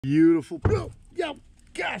Beautiful. Oh, yeah,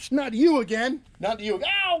 gosh, not you again. Not you.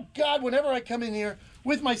 Oh, God, whenever I come in here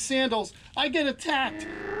with my sandals, I get attacked.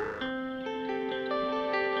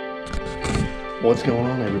 What's going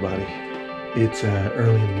on, everybody? It's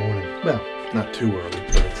early in the morning. Well, not too early,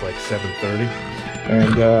 but it's like 7:30.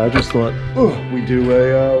 And I just thought, we do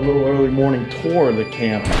a little early morning tour of the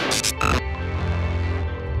camp.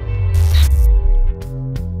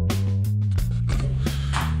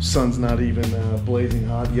 Sun's not even blazing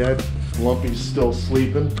hot yet. Lumpy's still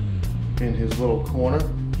sleeping in his little corner.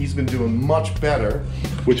 He's been doing much better,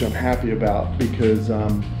 which I'm happy about because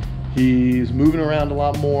he's moving around a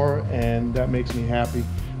lot more, and that makes me happy.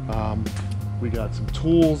 We got some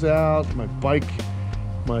tools out, my bike,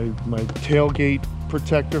 my tailgate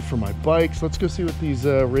protector for my bikes. Let's go see what these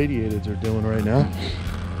radiators are doing right now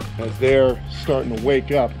as they're starting to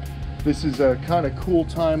wake up. This is a kind of cool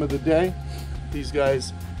time of the day. These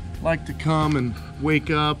guys like to come and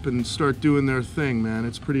wake up and start doing their thing, man.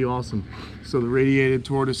 It's pretty awesome. So the radiated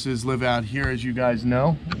tortoises live out here, as you guys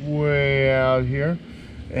know, way out here.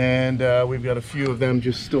 And we've got a few of them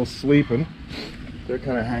just still sleeping. They're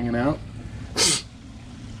kind of hanging out.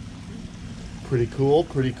 Pretty cool,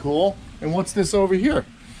 pretty cool. And what's this over here?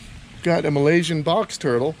 Got a Malaysian box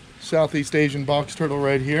turtle, Southeast Asian box turtle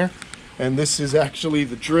right here. And this is actually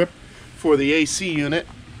the drip for the AC unit.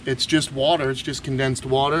 It's just water, it's just condensed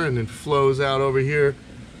water, and it flows out over here.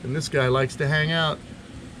 And this guy likes to hang out.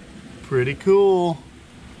 Pretty cool.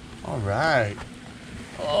 All right.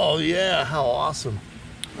 Oh yeah, how awesome.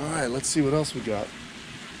 All right, let's see what else we got.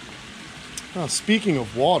 Oh, speaking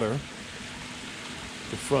of water,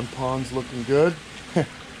 the front pond's looking good.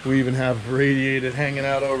 We even have radiated hanging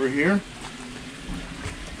out over here.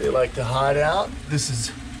 They like to hide out. This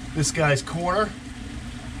is this guy's corner.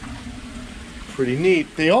 Pretty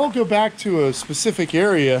neat. They all go back to a specific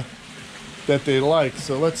area that they like.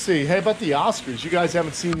 So let's see. Hey, about the Oscars. You guys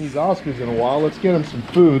haven't seen these Oscars in a while. Let's get them some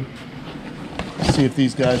food. See if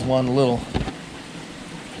these guys want a little.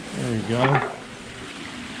 There we go.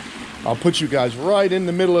 I'll put you guys right in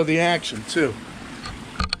the middle of the action too.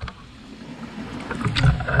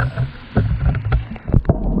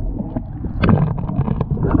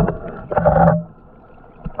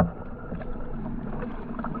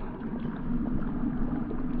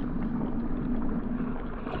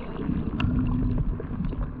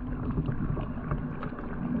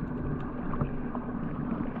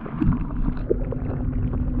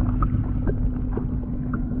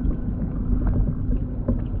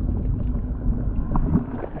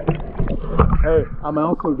 Hey, I'm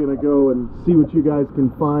also gonna go and see what you guys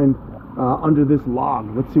can find under this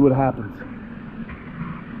log. Let's see what happens.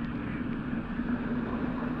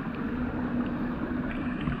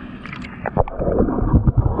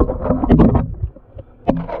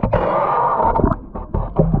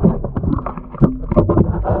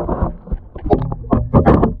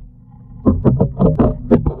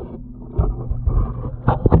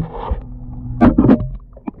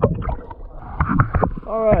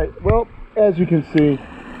 All right, well, as you can see,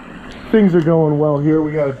 things are going well here.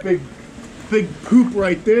 We got a big poop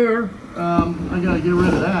right there. I gotta get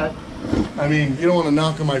rid of that. I mean, you don't want to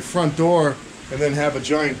knock on my front door and then have a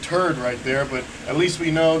giant turd right there, but at least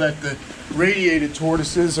we know that the radiated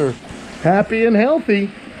tortoises are happy and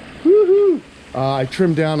healthy. Woohoo! I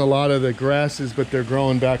trimmed down a lot of the grasses, but they're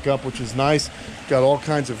growing back up, which is nice. Got all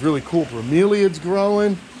kinds of really cool bromeliads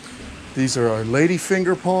growing. These are our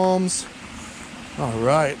ladyfinger palms. All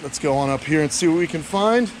right, let's go on up here and see what we can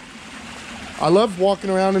find. I love walking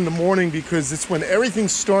around in the morning because it's when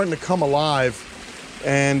everything's starting to come alive,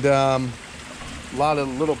 and a lot of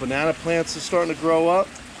little banana plants are starting to grow up.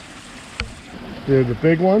 They're the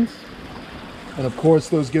big ones. And of course,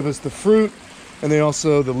 those give us the fruit, and they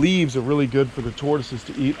also, the leaves are really good for the tortoises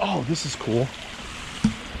to eat. Oh, this is cool.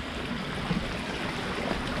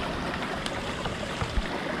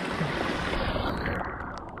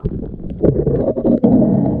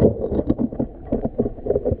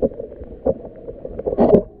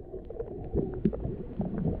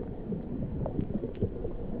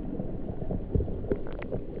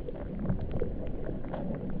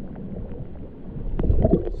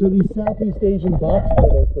 So these Southeast Asian box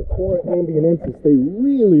turtles, the Cora ambiensis, they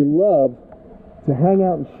really love to hang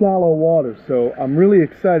out in shallow water. So I'm really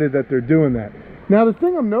excited that they're doing that. Now the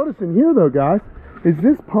thing I'm noticing here though, guys, is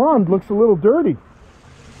this pond looks a little dirty.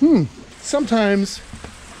 Sometimes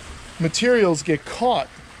materials get caught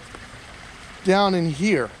down in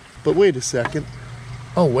here. But wait a second.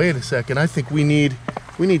 Oh, wait a second. I think we need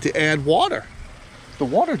to add water. The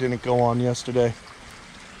water didn't go on yesterday.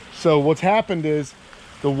 So what's happened is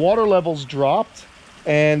the water levels dropped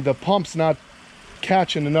and the pump's not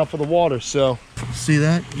catching enough of the water. So see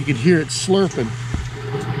that? You can hear it slurping.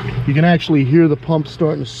 You can actually hear the pump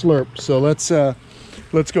starting to slurp. So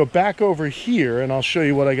let's go back over here and I'll show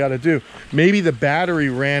you what I got to do. Maybe the battery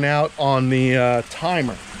ran out on the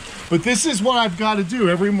timer. But this is what I've got to do.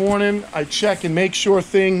 Every morning I check and make sure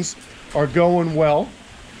things are going well.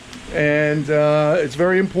 And it's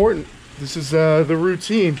very important. This is the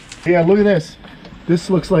routine. Yeah, look at this. This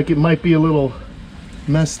looks like it might be a little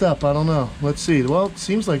messed up. I don't know. Let's see. Well, it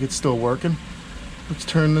seems like it's still working. Let's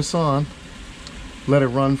turn this on. Let it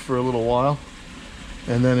run for a little while.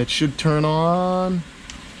 And then it should turn on.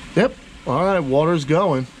 Yep. All right, water's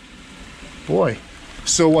going. Boy.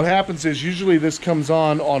 So what happens is usually this comes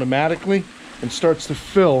on automatically and starts to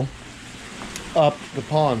fill up the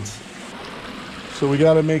ponds. So we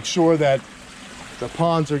got to make sure that the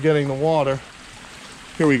ponds are getting the water.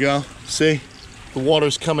 Here we go. See? The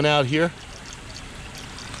water's coming out here.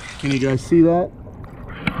 Can you guys see that?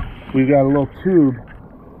 We've got a little tube.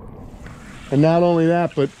 And not only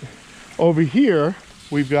that, but over here,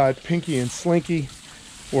 we've got Pinky and Slinky,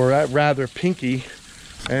 or rather Pinky.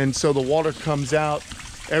 And so the water comes out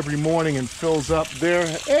every morning and fills up there.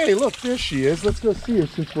 Hey, look, there she is. Let's go see her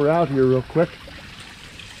since we're out here real quick.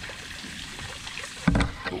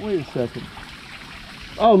 But wait a second.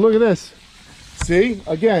 Oh, look at this. See?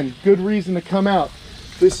 Again, good reason to come out.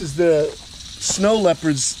 This is the snow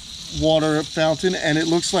leopard's water fountain, and it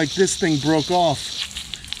looks like this thing broke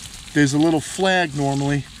off. There's a little flag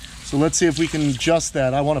normally. So let's see if we can adjust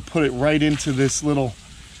that. I want to put it right into this little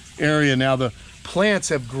area. Now the plants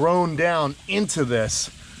have grown down into this,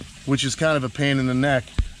 which is kind of a pain in the neck,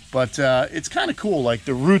 but it's kind of cool. Like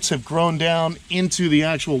the roots have grown down into the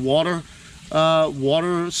actual water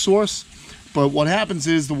source. But what happens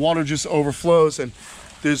is the water just overflows, and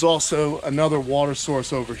there's also another water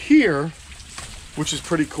source over here, which is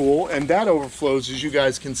pretty cool, and that overflows, as you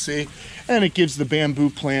guys can see, and it gives the bamboo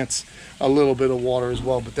plants a little bit of water as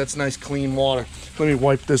well. But that's nice clean water. Let me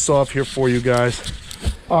wipe this off here for you guys.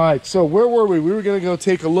 All right, so where were we? We were gonna go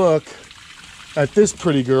take a look at this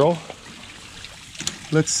pretty girl.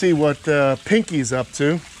 Let's see what Pinky's up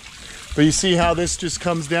to. But you see how this just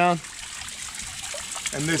comes down?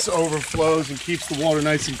 And this overflows and keeps the water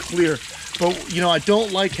nice and clear. But you know, I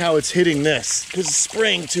don't like how it's hitting this because it's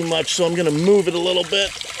spraying too much, so I'm gonna move it a little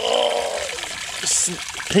bit. Oh,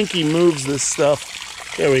 Pinky moves this stuff.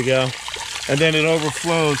 There we go. And then it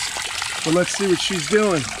overflows. But let's see what she's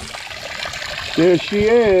doing. There she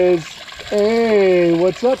is. Hey,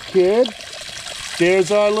 what's up, kid?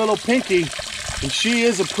 There's our little Pinky. And she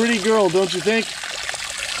is a pretty girl, don't you think?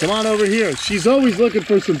 Come on over here. She's always looking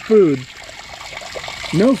for some food.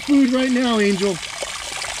 No food right now, Angel.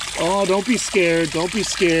 Oh, don't be scared. Don't be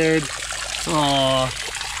scared. Aw.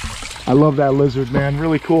 I love that lizard, man.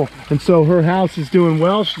 Really cool. And so her house is doing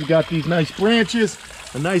well. She's got these nice branches,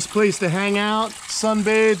 a nice place to hang out,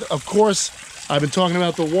 sunbathe. Of course, I've been talking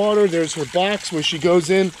about the water. There's her box where she goes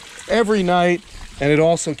in every night, and it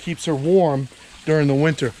also keeps her warm during the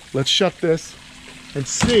winter. Let's shut this and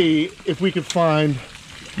see if we can find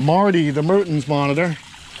Marty, the Mertens monitor.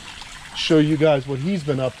 Show you guys what he's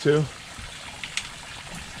been up to.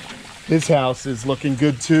 His house is looking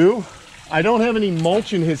good too. I don't have any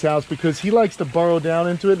mulch in his house because he likes to burrow down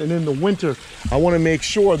into it, and in the winter I want to make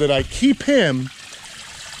sure that I keep him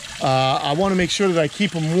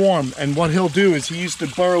warm. And what he'll do is he used to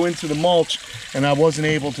burrow into the mulch, and I wasn't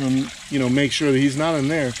able to, you know, make sure that he's not in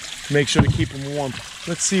there, make sure to keep him warm.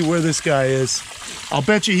 Let's see where this guy is. I'll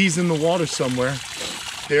bet you he's in the water somewhere.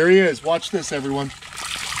 There he is. Watch this, everyone.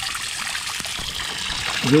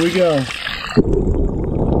 Here we go.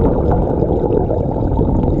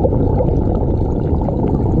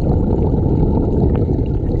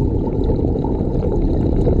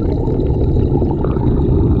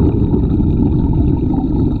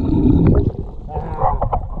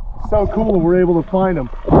 So cool we're able to find him.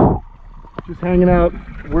 Just hanging out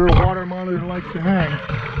where a water monitor likes to hang.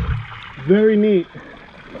 Very neat.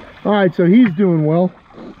 All right, so he's doing well.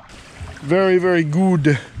 Very, very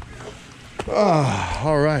good.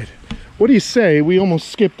 All right. What do you say? We almost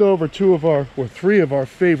skipped over three of our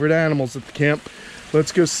favorite animals at the camp.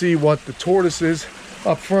 Let's go see what the tortoises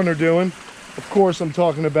up front are doing. Of course, I'm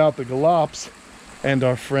talking about the galops and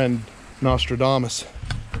our friend Nostradamus.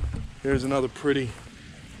 Here's another pretty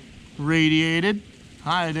radiated.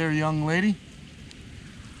 Hi there, young lady.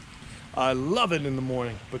 I love it in the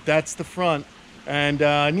morning, but that's the front. And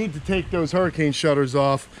I need to take those hurricane shutters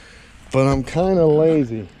off, but I'm kind of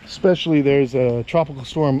lazy. Especially there's a tropical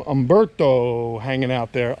storm Umberto hanging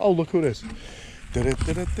out there. Oh, look who it is.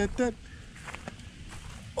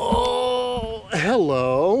 Oh,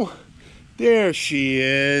 hello. There she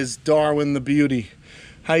is, Darwin the beauty.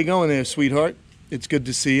 How you going there, sweetheart? It's good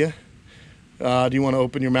to see you. Do you want to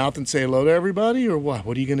open your mouth and say hello to everybody, or what?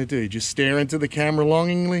 What are you going to do? Just stare into the camera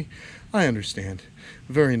longingly? I understand.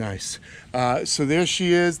 Very nice. So there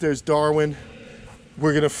she is. There's Darwin.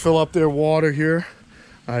 We're going to fill up their water here.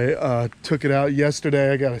 I took it out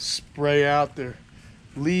yesterday. I got to spray out their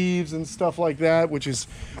leaves and stuff like that, which is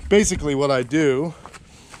basically what I do.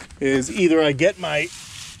 Is either I get my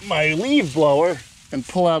leaf blower and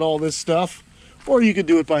pull out all this stuff, or you could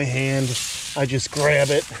do it by hand. I just grab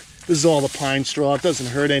it. This is all the pine straw. It doesn't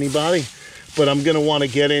hurt anybody, but I'm gonna want to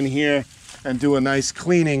get in here and do a nice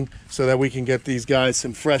cleaning so that we can get these guys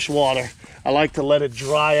some fresh water. I like to let it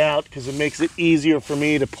dry out because it makes it easier for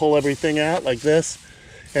me to pull everything out like this,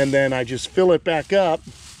 and then I just fill it back up,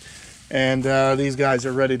 and these guys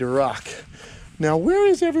are ready to rock. Now, where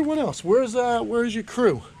is everyone else? Where's your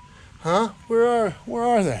crew? Huh? Where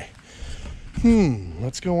are they?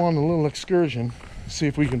 Let's go on a little excursion, see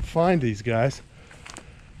if we can find these guys.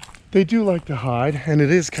 They do like to hide, and it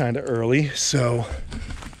is kind of early, so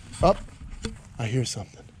I hear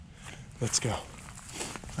something. Let's go.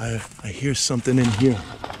 I hear something in here.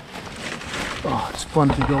 Oh, it's fun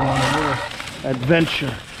to go on a little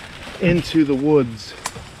adventure into the woods.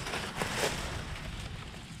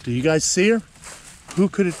 Do you guys see her? Who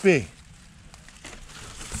could it be?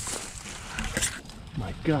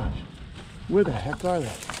 My gosh, where the heck are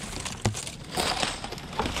they?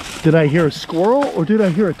 Did I hear a squirrel or did I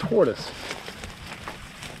hear a tortoise?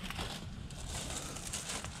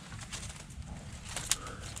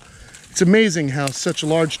 It's amazing how such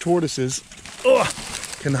large tortoises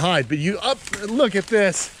can hide. But look at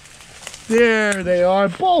this. There they are,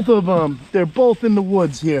 both of them. They're both in the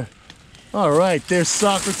woods here. All right, there's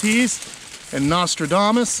Socrates and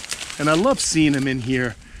Nostradamus, and I love seeing them in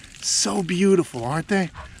here. So beautiful, aren't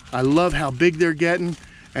they? I love how big they're getting,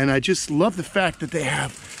 and I just love the fact that they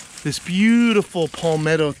have this beautiful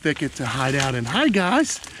palmetto thicket to hide out in. Hi,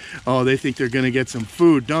 guys. Oh, they think they're gonna get some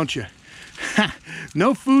food, don't you?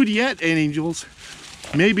 No food yet, angels.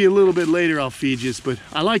 Maybe a little bit later I'll feed you, but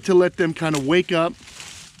I like to let them kind of wake up.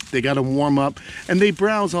 They got to warm up, and they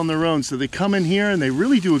browse on their own. So they come in here, and they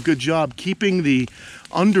really do a good job keeping the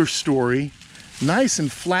understory nice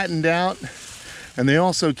and flattened out. And they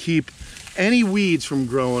also keep any weeds from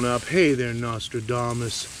growing up. Hey there,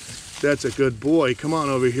 Nostradamus. That's a good boy. Come on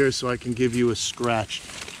over here so I can give you a scratch.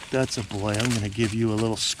 That's a boy. I'm going to give you a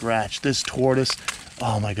little scratch. This tortoise,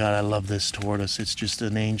 oh my God, I love this tortoise. It's just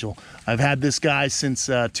an angel. I've had this guy since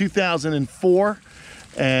 2004,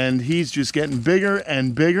 and he's just getting bigger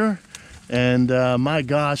and bigger. And my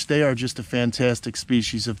gosh, they are just a fantastic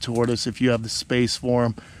species of tortoise. If you have the space for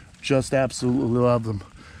them, just absolutely love them.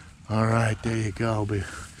 All right, there you go.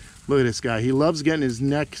 Look at this guy. He loves getting his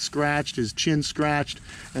neck scratched, his chin scratched.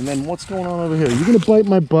 And then what's going on over here? You gonna bite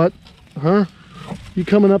my butt, huh? You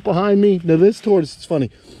coming up behind me? Now this tortoise is funny.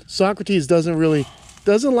 Socrates doesn't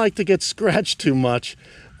like to get scratched too much.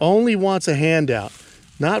 Only wants a handout.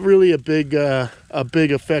 Not really a big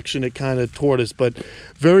affectionate kind of tortoise, but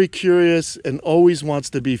very curious and always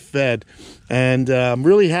wants to be fed. And I'm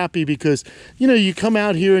really happy because, you know, you come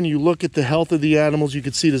out here and you look at the health of the animals. You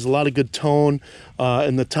can see there's a lot of good tone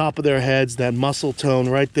in the top of their heads, that muscle tone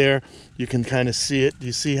right there. You can kind of see it.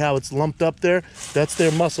 You see how it's lumped up there? That's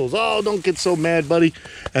their muscles. Oh, don't get so mad, buddy.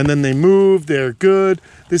 And then they move. They're good.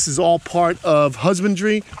 This is all part of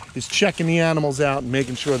husbandry, is checking the animals out and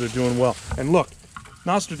making sure they're doing well. And look,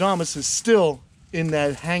 Nostradamus is still in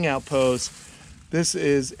that hangout pose. This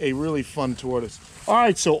is a really fun tortoise. All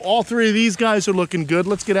right, so all three of these guys are looking good.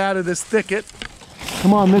 Let's get out of this thicket.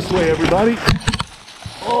 Come on this way, everybody.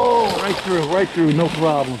 Oh, right through, no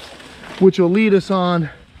problems. Which will lead us on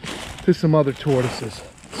to some other tortoises.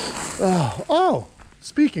 Oh,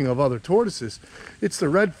 speaking of other tortoises, it's the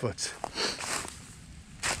redfoots.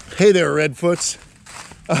 Hey there, redfoots.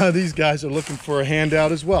 These guys are looking for a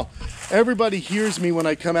handout as well. Everybody hears me when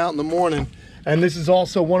I come out in the morning, and this is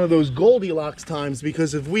also one of those Goldilocks times,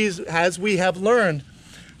 because as we have learned,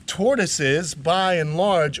 tortoises, by and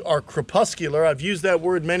large, are crepuscular. I've used that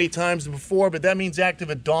word many times before, but that means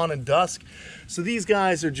active at dawn and dusk. So these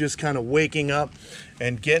guys are just kind of waking up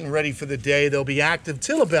and getting ready for the day. They'll be active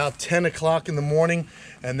till about 10 o'clock in the morning,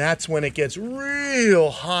 and that's when it gets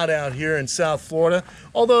real hot out here in South Florida.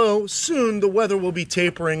 Although soon the weather will be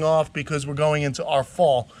tapering off because we're going into our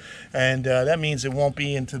fall, and that means it won't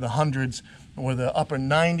be into the hundreds or the upper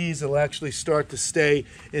 90s. It'll actually start to stay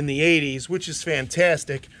in the 80s, which is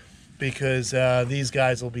fantastic because these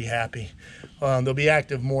guys will be happy. They'll be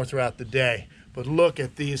active more throughout the day. But look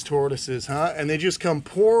at these tortoises, huh? And they just come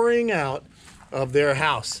pouring out of their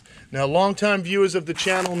house. Now, longtime viewers of the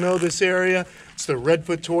channel know this area. It's the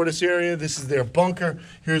redfoot tortoise area. This is their bunker.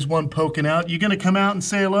 Here's one poking out. You gonna come out and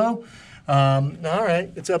say hello? All right,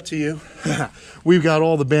 it's up to you. We've got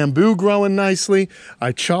all the bamboo growing nicely.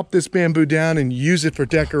 I chopped this bamboo down and use it for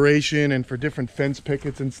decoration and for different fence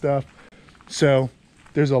pickets and stuff. So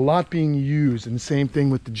there's a lot being used, and the same thing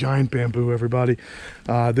with the giant bamboo, everybody.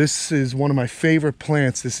 This is one of my favorite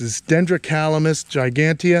plants. This is Dendrocalamus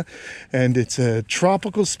gigantea, and it's a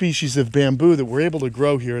tropical species of bamboo that we're able to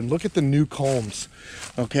grow here. And look at the new culms,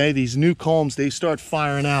 okay? These new culms, they start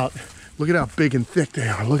firing out. Look at how big and thick they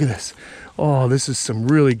are. Look at this. Oh, this is some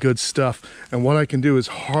really good stuff. And what I can do is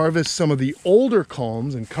harvest some of the older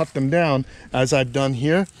culms and cut them down, as I've done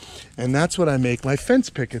here. And that's what I make my fence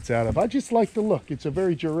pickets out of. I just like the look. It's a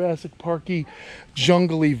very Jurassic Parky,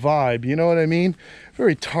 jungly vibe. You know what I mean?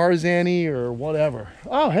 Very Tarzan-y or whatever.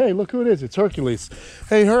 Oh, hey, look who it is. It's Hercules.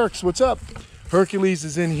 Hey, Hercs, what's up? Hercules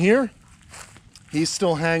is in here. He's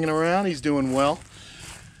still hanging around. He's doing well.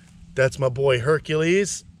 That's my boy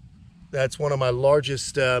Hercules. That's one of my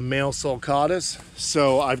largest male sulcatas.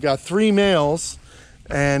 So I've got 3 males,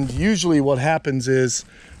 and usually what happens is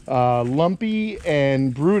Lumpy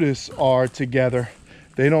and Brutus are together.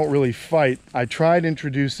 They don't really fight. I tried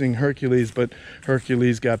introducing Hercules, but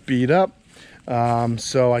Hercules got beat up.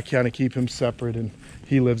 So I kind of keep him separate, and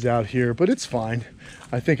he lives out here, but it's fine.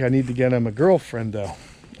 I think I need to get him a girlfriend though.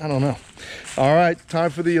 I don't know. All right, time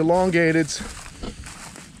for the elongateds.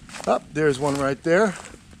 Oh, there's one right there.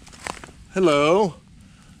 Hello.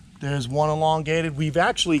 There's one elongated. We've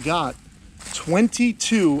actually got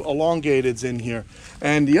 22 elongateds in here.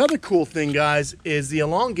 And the other cool thing, guys, is the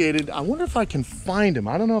elongated. I wonder if I can find him.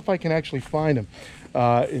 I don't know if I can actually find him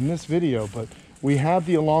in this video, but we have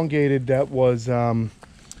the elongated that was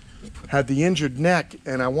had the injured neck,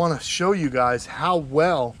 and I want to show you guys how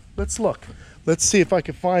well. Let's look. Let's see if I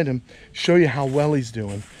can find him. Show you how well he's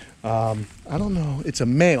doing. I don't know. It's a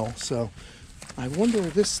male, so I wonder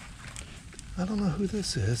this. I don't know who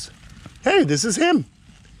this is. Hey, this is him.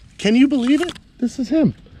 Can you believe it? This is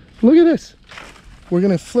him. Look at this. We're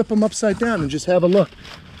gonna flip him upside down and just have a look.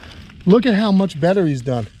 Look at how much better he's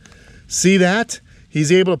done. See that?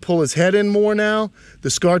 He's able to pull his head in more now. The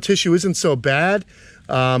scar tissue isn't so bad.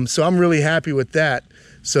 So I'm really happy with that.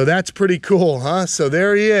 So that's pretty cool, huh? So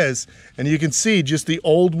there he is. And you can see just the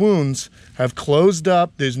old wounds have closed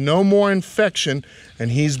up. There's no more infection,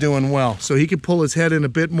 and he's doing well. So he can pull his head in a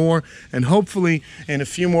bit more, and hopefully in a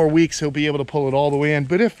few more weeks he'll be able to pull it all the way in.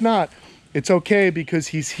 But if not, it's okay, because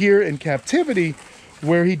he's here in captivity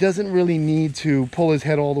where he doesn't really need to pull his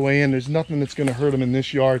head all the way in. There's nothing that's gonna hurt him in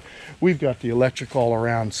this yard. We've got the electric all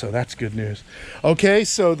around, so that's good news. Okay,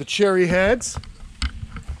 so the cherry heads,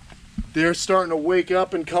 they're starting to wake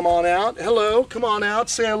up and come on out. Hello, come on out,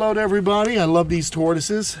 say hello to everybody. I love these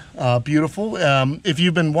tortoises, beautiful. If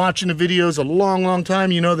you've been watching the videos a long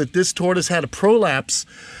time, you know that this tortoise had a prolapse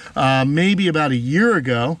maybe about a year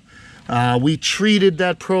ago. We treated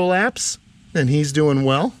that prolapse, and he's doing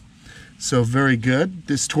well. So very good.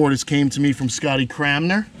 This tortoise came to me from Scotty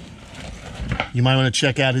Cramner. You might want to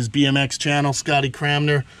check out his BMX channel, Scotty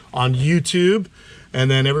Cramner, on YouTube.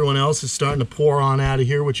 And then everyone else is starting to pour on out of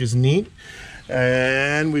here, which is neat.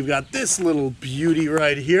 And we've got this little beauty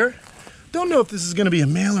right here. Don't know if this is gonna be a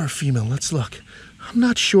male or a female. Let's look. I'm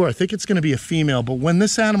not sure. I think it's gonna be a female, but when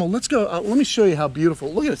this animal, let's go, let me show you how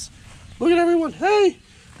beautiful. Look at this. Look at everyone. Hey,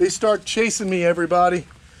 they start chasing me, everybody.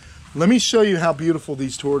 Let me show you how beautiful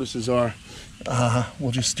these tortoises are.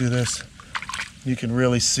 We'll just do this. You can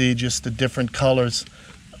really see just the different colors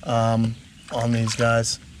on these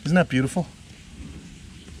guys. Isn't that beautiful?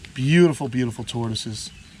 Beautiful, beautiful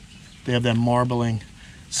tortoises. They have that marbling.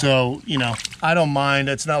 So, you know, I don't mind.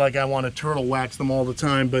 It's not like I want to turtle wax them all the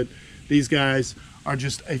time, but these guys are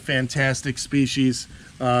just a fantastic species.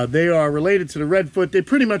 They are related to the redfoot. They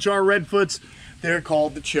pretty much are redfoots. They're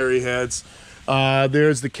called the cherry heads.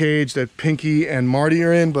 There's the cage that Pinky and Marty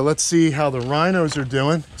are in, but let's see how the rhinos are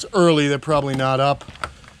doing. It's early, they're probably not up.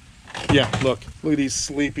 Yeah, look at these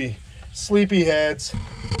sleepy heads.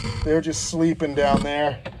 They're just sleeping down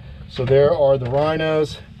there. So there are the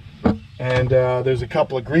rhinos, and there's a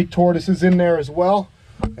couple of Greek tortoises in there as well,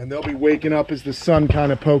 and they'll be waking up as the sun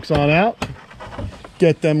kind of pokes on out.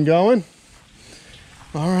 Get them going.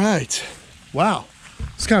 All right. Wow.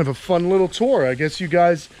 It's kind of a fun little tour. I guess you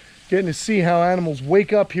guys getting to see how animals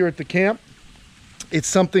wake up here at the camp. It's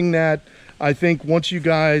something that I think once you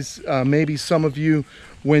guys, maybe some of you,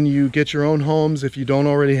 when you get your own homes, if you don't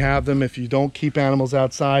already have them, if you don't keep animals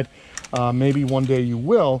outside, maybe one day you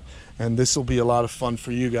will, and this will be a lot of fun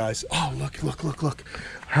for you guys. Oh, look.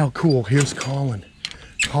 How cool. Here's Colin.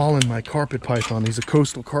 calling my carpet python. He's a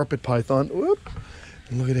coastal carpet python. Whoop.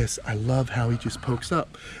 And look at this. I love how he just pokes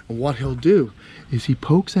up. And what he'll do is he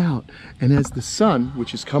pokes out, and as the sun,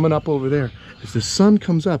 which is coming up over there, as the sun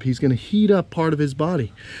comes up, he's going to heat up part of his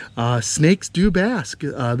body. Snakes do bask.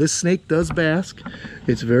 This snake does bask.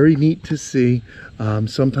 It's very neat to see.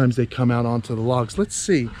 Sometimes they come out onto the logs. Let's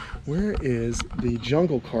see. Where is the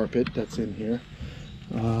jungle carpet that's in here?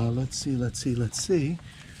 Let's see.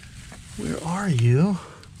 Where are you?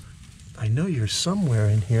 I know you're somewhere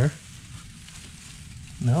in here.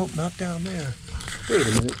 Nope, not down there. Wait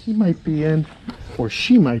a minute, he might be in, or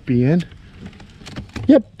she might be in.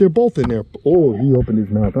 Yep, they're both in there. Oh, he opened his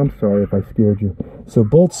mouth. I'm sorry if I scared you. So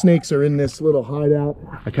both snakes are in this little hideout.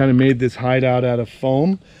 I kind of made this hideout out of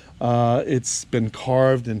foam. It's been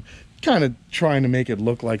carved and kind of trying to make it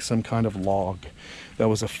look like some kind of log. That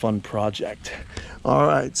was a fun project. All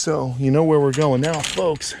right, so you know where we're going now,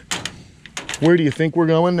 folks. Where do you think we're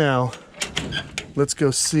going now? Let's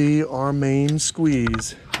go see our main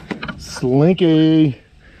squeeze. Slinky.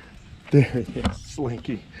 There he is,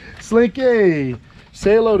 Slinky. Slinky!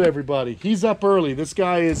 Say hello to everybody. He's up early. This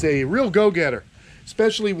guy is a real go-getter,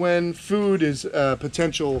 especially when food is a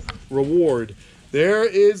potential reward. There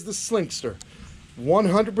is the Slinkster.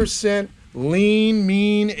 100% lean,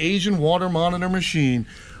 mean Asian water monitor machine.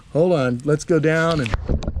 Hold on, let's go down and see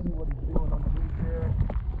what he's doing underneath there.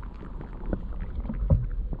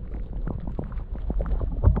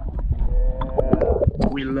 Yeah.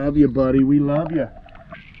 We love you, buddy. We love you.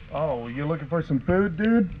 Oh, you looking for some food,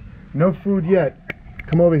 dude? No food yet.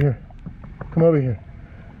 Come over here. Come over here.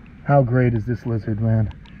 How great is this lizard,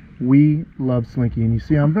 man? We love Slinky, and you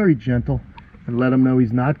see I'm very gentle and let him know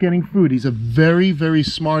he's not getting food. He's a very, very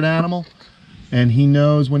smart animal, and he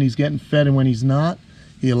knows when he's getting fed and when he's not.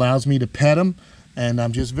 He allows me to pet him, and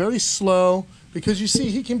I'm just very slow because you see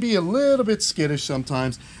he can be a little bit skittish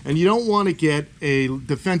sometimes, and you don't want to get a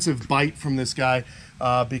defensive bite from this guy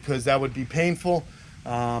because that would be painful.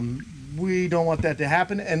 We don't want that to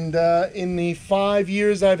happen, and in the 5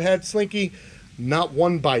 years I've had Slinky, not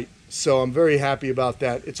one bite, so I'm very happy about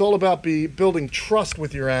that. It's all about building trust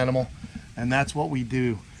with your animal, and that's what we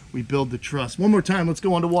do. We build the trust. One more time, let's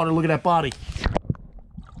go underwater. Look at that body.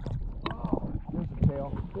 Oh, there's the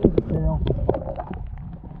tail. There's the tail.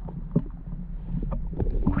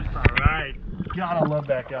 All right. God, I love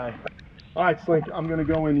that guy. All right, Slink, I'm going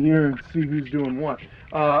to go in here and see who's doing what.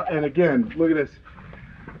 And again, look at this.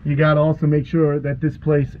 You got to also make sure that this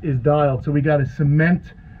place is dialed. So we got a cement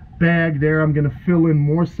bag there. I'm going to fill in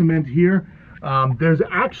more cement here. There's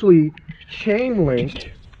actually chain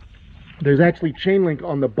link. There's actually chain link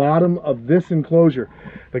on the bottom of this enclosure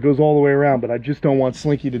that goes all the way around, but I just don't want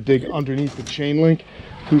Slinky to dig underneath the chain link.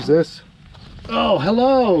 Who's this? Oh,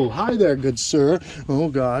 hello. Hi there, good sir. Oh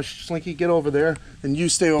gosh, Slinky, get over there, and you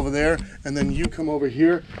stay over there, and then you come over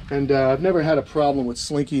here. And I've never had a problem with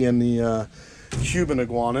Slinky and the Cuban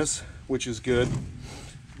iguanas, which is good.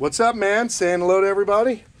 What's up, man? Saying hello to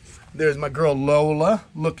everybody. There's my girl Lola,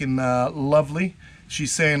 looking lovely.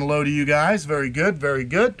 She's saying hello to you guys. Very good, very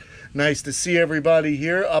good. Nice to see everybody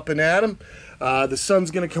here up and at 'em. The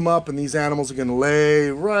sun's going to come up, and these animals are going to lay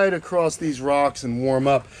right across these rocks and warm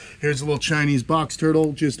up. Here's a little Chinese box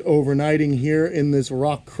turtle just overnighting here in this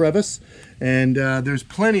rock crevice. And there's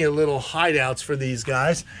plenty of little hideouts for these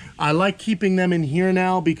guys. I like keeping them in here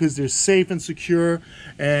now because they're safe and secure.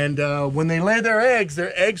 And when they lay their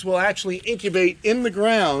eggs will actually incubate in the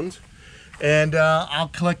ground. And I'll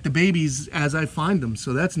collect the babies as I find them.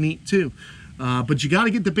 So that's neat too. But you got to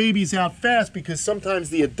get the babies out fast because sometimes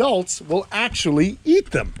the adults will actually eat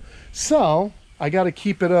them. So I got to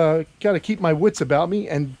keep my wits about me,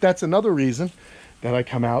 and that's another reason that I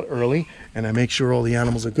come out early and I make sure all the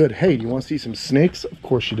animals are good. Hey, do you want to see some snakes? Of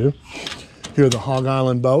course you do. Here are the Hog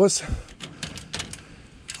Island boas.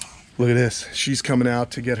 Look at this. She's coming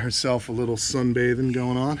out to get herself a little sunbathing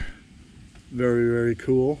going on. Very, very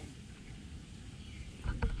cool.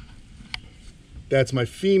 That's my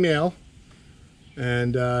female.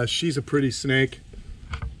 And she's a pretty snake.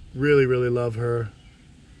 Really, really love her.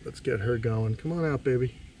 Let's get her going. Come on out,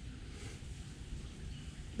 baby.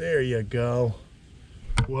 There you go.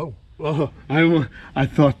 Whoa. Whoa. I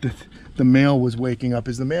thought that the male was waking up.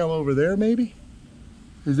 Is the male over there, maybe?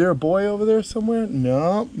 Is there a boy over there somewhere?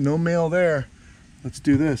 No, no male there. Let's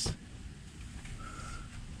do this.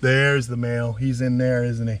 There's the male. He's in there,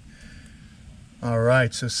 isn't he? All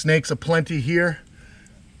right, so snakes aplenty here.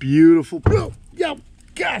 Beautiful. Oh, yeah,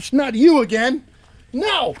 gosh, not you again.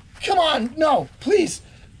 No, come on, no, please.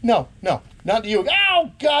 No, no, not you.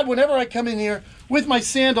 Oh, God, whenever I come in here with my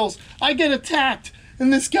sandals, I get attacked.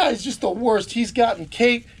 And this guy's just the worst. He's gotten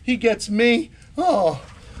Kate, he gets me. Oh,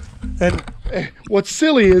 And what's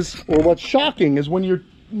silly is, or what's shocking is when you're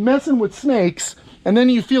messing with snakes and then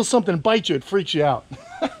you feel something bite you, it freaks you out.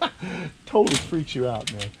 Totally freaks you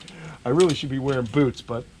out, man. I really should be wearing boots,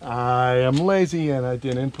 but I am lazy and I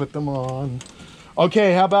didn't put them on.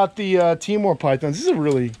 Okay, how about the Timor pythons? This is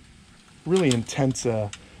a really intense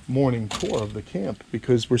morning tour of the camp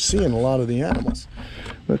because we're seeing a lot of the animals.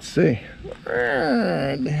 Let's see.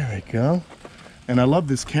 There we go. And I love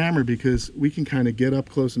this camera because we can kind of get up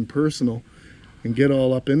close and personal and get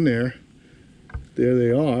all up in there. There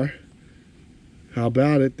they are. How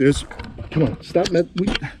about it? There's, come on, stop.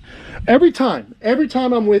 Every time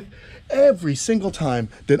every single time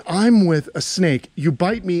that I'm with a snake, you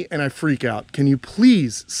bite me and I freak out. Can you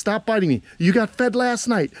please stop biting me? You got fed last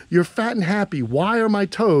night. You're fat and happy. Why are my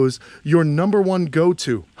toes your #1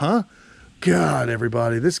 go-to, huh? God,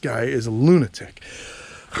 everybody, this guy is a lunatic.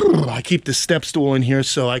 I keep the step stool in here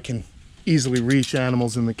so I can easily reach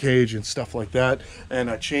animals in the cage and stuff like that. And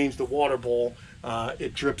I changed the water bowl.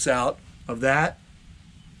 It drips out of that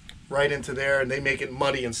right into there, and they make it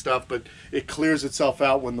muddy and stuff, but it clears itself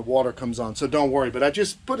out when the water comes on, so don't worry. But I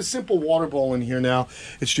just put a simple water bowl in here now.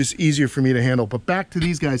 It's just easier for me to handle. But back to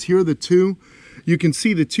these guys. Here are the two. You can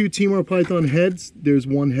see the two Timor python heads. There's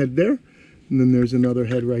one head there, and then there's another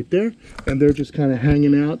head right there, and they're just kind of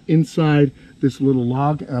hanging out inside this little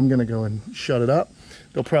log. And I'm gonna go and shut it up.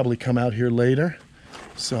 They'll probably come out here later,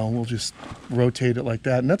 so we'll just rotate it like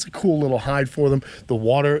that. And that's a cool little hide for them. The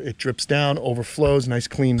water, it drips down, overflows. Nice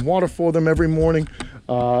clean water for them every morning,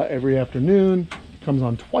 every afternoon. Comes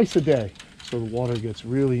on twice a day, so the water gets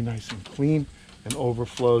really nice and clean and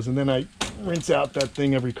overflows. And then I rinse out that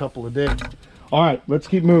thing every couple of days. All right, let's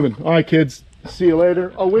keep moving. All right, kids, see you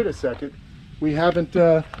later. Oh, wait a second. We haven't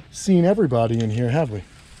seen everybody in here, have we?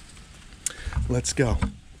 Let's go.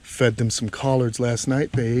 Fed them some collards last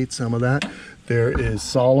night. They ate some of that. There is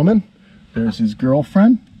Solomon. There's his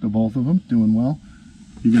girlfriend. The both of them doing well.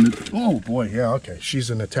 You're gonna, oh boy, yeah, okay. She's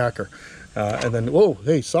an attacker. And then, whoa,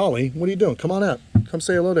 hey, Solly, what are you doing? Come on out. Come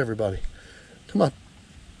say hello to everybody. Come on.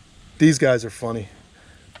 These guys are funny.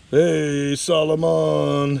 Hey,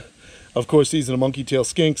 Solomon. Of course, these are the monkey tail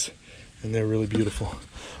skinks, and they're really beautiful.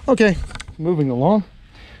 Okay, moving along.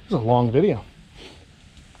 This is a long video,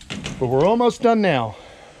 but we're almost done now.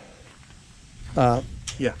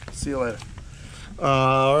 Yeah, see you later.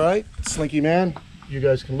 All right, Slinky Man, you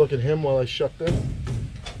guys can look at him while I shut this.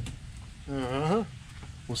 We'll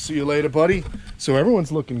see you later, buddy. So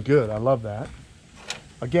everyone's looking good. I love that.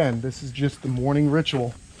 Again, this is just the morning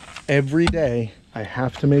ritual. Every day, I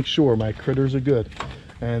have to make sure my critters are good.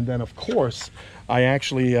 And then, of course, I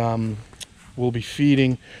actually will be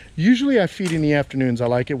feeding. Usually I feed in the afternoons. I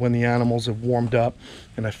like it when the animals have warmed up,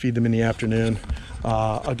 and I feed them in the afternoon.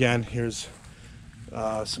 Again, here's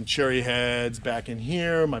some cherry heads back in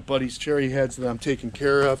here, my buddy's cherry heads that I'm taking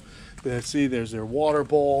care of. See, there's their water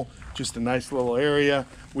bowl, just a nice little area.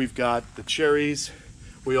 We've got the cherries.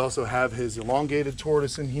 We also have his elongated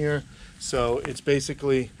tortoise in here. So it's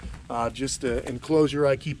basically just an enclosure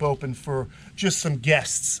I keep open for just some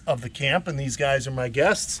guests of the camp, and these guys are my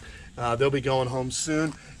guests. They'll be going home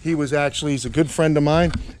soon. He's a good friend of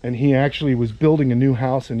mine, and he actually was building a new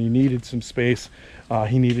house and he needed some space.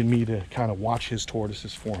 He needed me to kind of watch his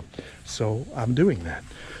tortoises for him. So I'm doing that.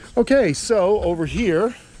 Okay, so over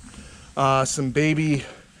here, some baby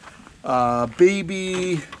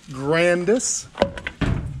Grandis.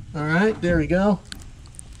 All right, there we go.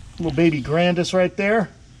 Little baby Grandis right there.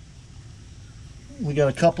 We got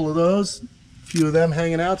a couple of those, a few of them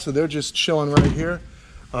hanging out, so they're just chilling right here.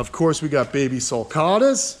 Of course, we got baby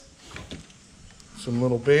sulcatas, some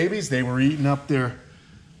little babies. They were eating up their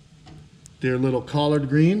little collard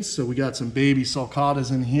greens, so we got some baby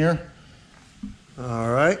sulcatas in here.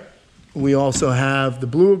 All right. We also have the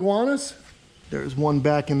blue iguanas. There's one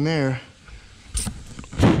back in there.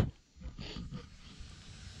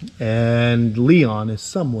 And Leon is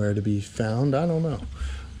somewhere to be found. I don't know.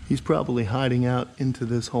 He's probably hiding out into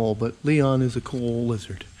this hole, but Leon is a cool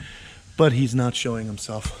lizard. But he's not showing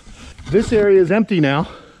himself. This area is empty now.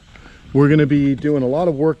 We're going to be doing a lot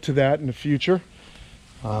of work to that in the future.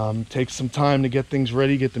 Takes some time to get things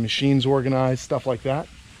ready, get the machines organized, stuff like that.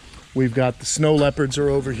 We've got the snow leopards are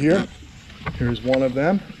over here. Here's one of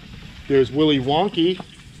them. There's Willy Wonky.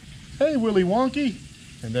 Hey, Willy Wonky.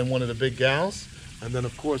 And then one of the big gals. And then,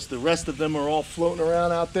 of course, the rest of them are all floating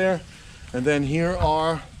around out there. And then here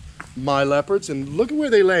are my leopards. And look at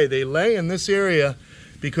where they lay. They lay in this area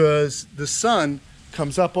because the sun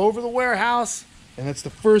comes up over the warehouse, and it's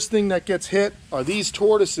the first thing that gets hit are these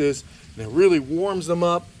tortoises, and it really warms them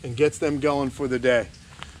up and gets them going for the day.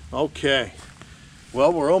 Okay,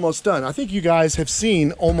 Well, we're almost done. I think you guys have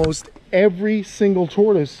seen almost every single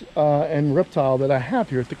tortoise and reptile that I have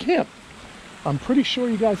here at the camp. I'm pretty sure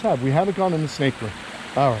you guys have. We haven't gone in the snake room.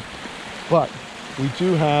 All right, but we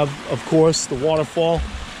do have, of course, the waterfall.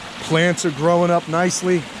 Plants are growing up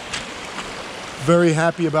nicely. Very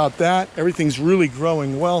happy about that. Everything's really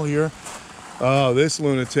growing well here. Oh, this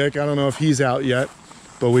lunatic, I don't know if he's out yet,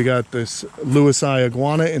 but we got this Lewisii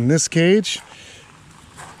iguana in this cage.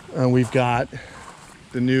 And we've got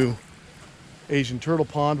the new Asian turtle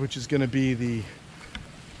pond, which is going to be the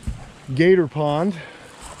gator pond.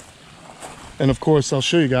 And of course, I'll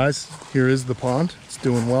show you guys. Here is the pond. It's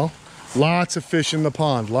doing well. Lots of fish in the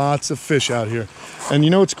pond. Lots of fish out here. And you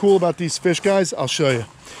know what's cool about these fish, guys? I'll show you.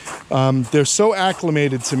 They're so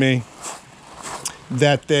acclimated to me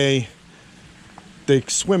that they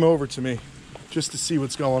swim over to me just to see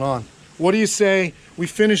what's going on. What do you say we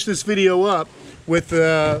finish this video up with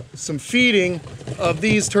some feeding of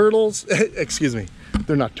these turtles? Excuse me,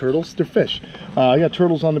 they're not turtles, they're fish. I got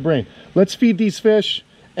turtles on the brain. Let's feed these fish,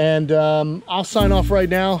 and I'll sign off right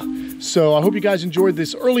now. So I hope you guys enjoyed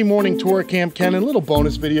this early morning tour at Kamp Kenan. Little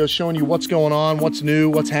bonus video showing you what's going on, what's new,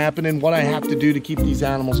 what's happening, what I have to do to keep these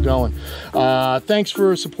animals going. Thanks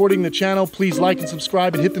for supporting the channel. Please like and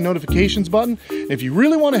subscribe and hit the notifications button. If you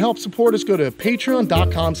really want to help support us, go to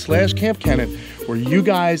patreon.com/Kamp Kenan, where you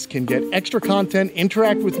guys can get extra content,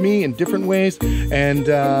 interact with me in different ways, and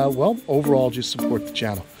well, overall just support the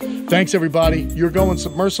channel. Thanks everybody. You're going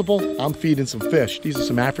submersible. I'm feeding some fish. These are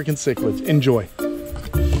some African cichlids. Enjoy.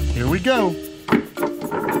 Here we go.